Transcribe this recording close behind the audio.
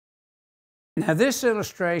Now this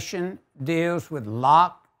illustration deals with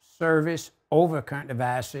locked service overcurrent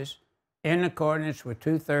devices in accordance with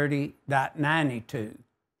 230.92.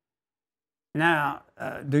 Now,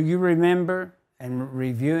 do you remember in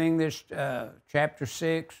reviewing this chapter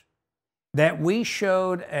 6 that we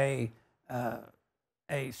showed a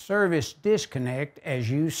service disconnect,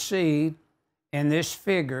 as you see in this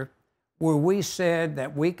figure, where we said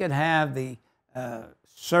that we could have the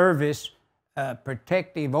service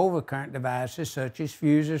protective overcurrent devices such as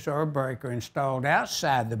fuses or a breaker installed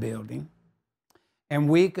outside the building, and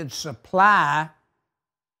we could supply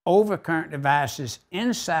overcurrent devices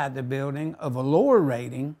inside the building of a lower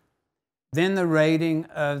rating than the rating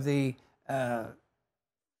of the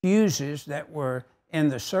fuses that were in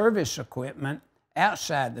the service equipment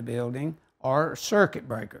outside the building or circuit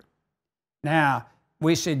breaker. Now,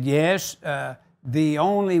 we said yes, the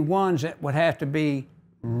only ones that would have to be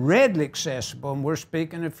readily accessible, and we're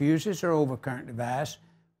speaking of fuses or overcurrent device,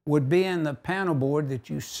 would be in the panel board that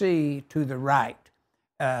you see to the right.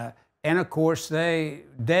 And of course, they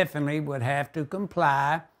definitely would have to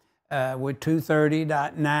comply with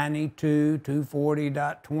 230.92,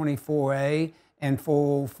 240.24a, and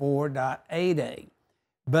 404.8a.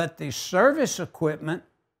 But the service equipment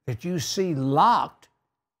that you see locked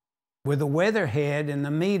with a weather head and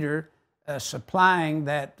the meter supplying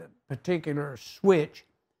that particular switch,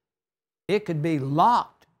 it could be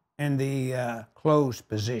locked in the closed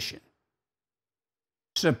position,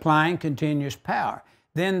 supplying continuous power.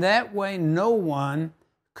 Then that way no one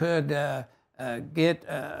could get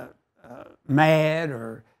mad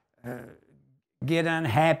or get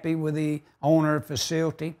unhappy with the owner of the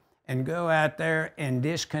facility and go out there and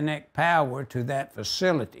disconnect power to that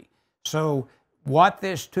facility. So what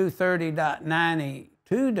this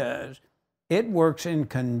 230.92 does, it works in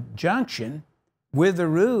conjunction with the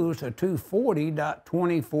rules of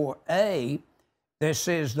 240.24a that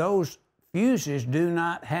says those fuses do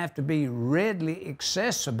not have to be readily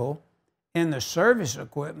accessible in the service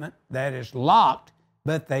equipment that is locked,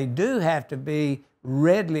 but they do have to be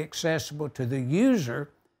readily accessible to the user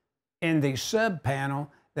in the sub-panel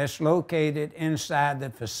that's located inside the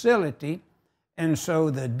facility. And so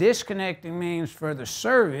the disconnecting means for the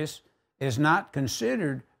service is not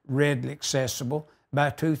considered readily accessible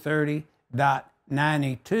by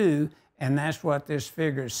 230.92, and that's what this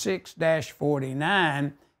figure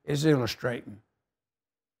 6-49 is illustrating.